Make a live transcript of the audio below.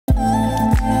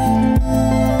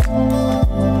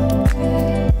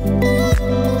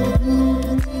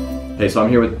Hey, so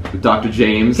I'm here with Dr.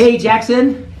 James. Hey,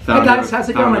 Jackson. Founder, hey guys, how's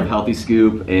it founder going? of Healthy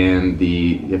Skoop and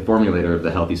the formulator of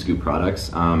the Healthy Skoop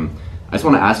products. I just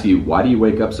want to ask you, why do you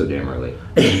wake up so damn early?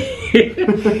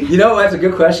 You know, that's a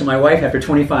good question. My wife, after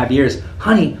 25 years,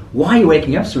 honey, why are you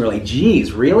waking up so early?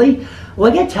 Geez, really?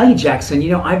 Well, I gotta tell you, Jackson,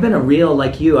 you know, I've been a real,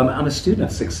 like you, I'm a student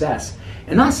of success.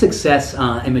 And not success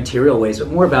in material ways, but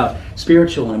more about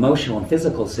spiritual and emotional and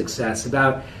physical success,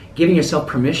 about giving yourself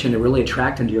permission to really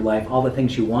attract into your life all the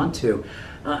things you want to.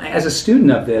 As a student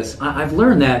of this, I've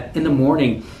learned that in the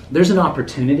morning, there's an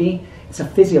opportunity. It's a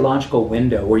physiological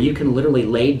window where you can literally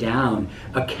lay down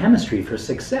a chemistry for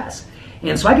success.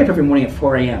 And so I get up every morning at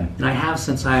 4 a.m. and I have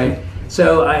since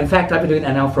in fact, I've been doing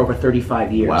that now for over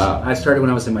 35 years. Wow. I started when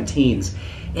I was in my teens.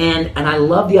 And I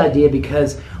love the idea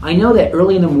because I know that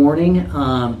early in the morning,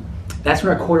 that's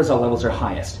when our cortisol levels are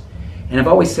highest. And I've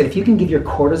always said, if you can give your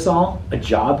cortisol a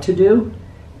job to do,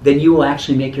 then you will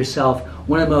actually make yourself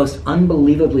one of the most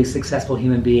unbelievably successful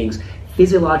human beings,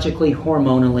 physiologically,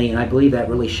 hormonally, and I believe that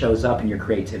really shows up in your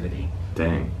creativity.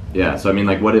 Dang. Yeah, so I mean,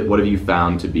 like, what have you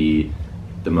found to be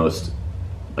the most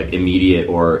immediate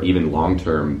or even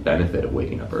long-term benefit of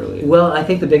waking up early? Well, I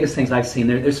think the biggest things I've seen,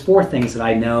 there's 4 things that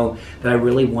I know that I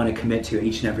really want to commit to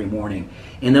each and every morning.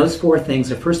 And those 4 things,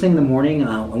 the first thing in the morning,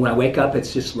 when I wake up,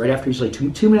 it's just right after, usually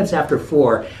 2 minutes after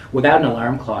 4, without an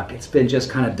alarm clock. It's been just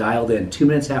kind of dialed in, 2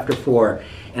 minutes after 4.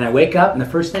 And I wake up, and the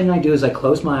first thing I do is I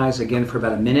close my eyes again for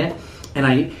about a minute, and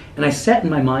I set in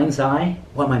my mind's eye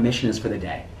what my mission is for the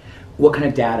day. What kind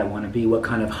of dad I want to be, what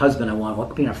kind of husband I want,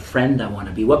 what kind of friend I want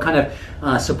to be, what kind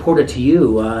of supporter to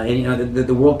you, and you know,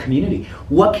 the world community.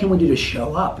 What can we do to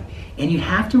show up? And you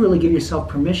have to really give yourself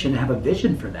permission to have a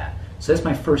vision for that. So that's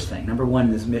my first thing. Number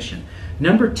 1 is mission.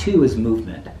 Number 2 is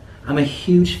movement. I'm a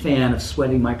huge fan of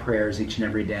sweating my prayers each and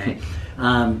every day.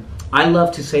 I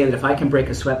love to say that if I can break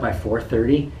a sweat by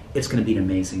 4:30, it's going to be an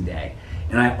amazing day.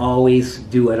 And I always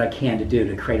do what I can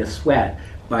to create a sweat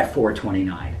by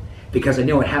 4:29. Because I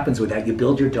know what happens with that. You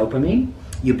build your dopamine,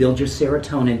 you build your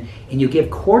serotonin, and you give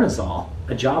cortisol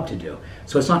a job to do.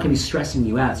 So it's not going to be stressing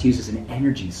you out. It's used as an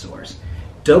energy source.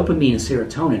 Dopamine and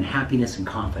serotonin, happiness and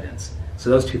confidence. So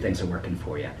those 2 things are working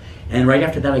for you. And right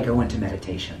after that, I go into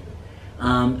meditation.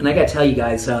 And I got to tell you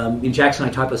guys, Jackson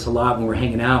and I talk about this a lot when we're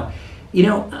hanging out. You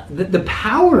know, the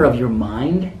power of your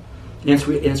mind and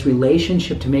its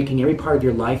relationship to making every part of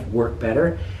your life work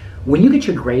better. When you get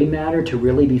your gray matter to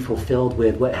really be fulfilled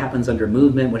with what happens under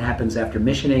movement, what happens after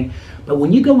missioning, but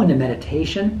when you go into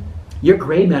meditation, your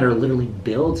gray matter literally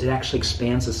builds, it actually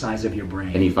expands the size of your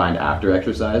brain. And you find after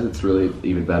exercise, it's really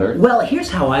even better? Well,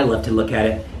 here's how I love to look at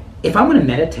it. If I'm going to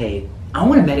meditate, I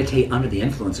want to meditate under the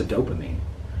influence of dopamine.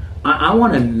 I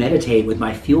want to meditate with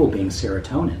my fuel being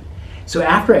serotonin. So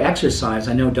after I exercise,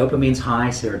 I know dopamine's high,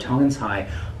 serotonin's high.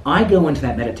 I go into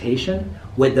that meditation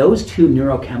with those 2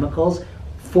 neurochemicals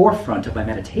forefront of my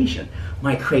meditation.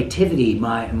 My creativity,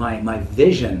 my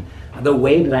vision, the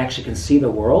way that I actually can see the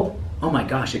world, oh my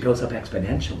gosh, it goes up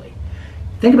exponentially.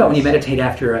 Think about when you meditate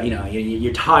after,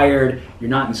 you're tired, you're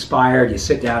not inspired, you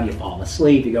sit down, you fall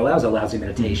asleep, you go, that was a lousy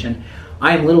meditation.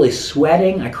 I am literally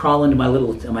sweating, I crawl into my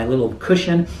little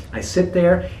cushion, I sit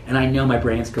there, and I know my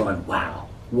brain's going, wow,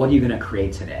 what are you going to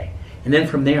create today? And then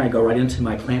from there, I go right into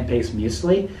my plant-based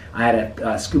muesli. I had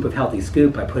a scoop of Healthy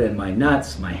Skoop. I put in my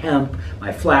nuts, my hemp,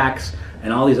 my flax,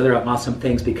 and all these other awesome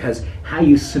things, because how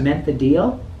you cement the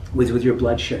deal with your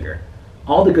blood sugar.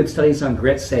 All the good studies on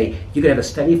grit say you could have a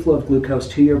steady flow of glucose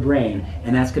to your brain,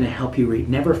 and that's going to help you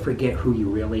never forget who you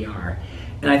really are.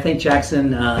 And I think,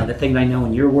 Jackson, the thing that I know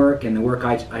in your work and the work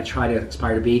I try to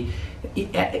aspire to be,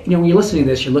 when you're listening to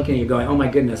this, you're looking at it, you're going, oh my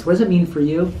goodness, what does it mean for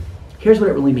you? Here's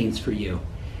what it really means for you.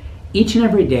 Each and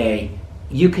every day,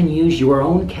 you can use your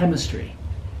own chemistry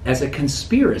as a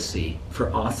conspiracy for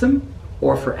awesome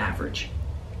or for average.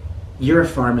 You're a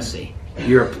pharmacy.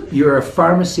 You're a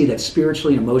pharmacy that's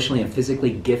spiritually, emotionally, and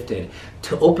physically gifted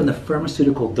to open the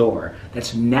pharmaceutical door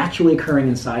that's naturally occurring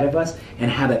inside of us and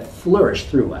have it flourish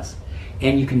through us.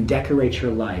 And you can decorate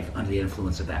your life under the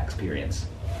influence of that experience.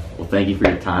 Well, thank you for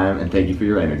your time and thank you for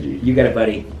your energy. You got it,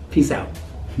 buddy. Peace out.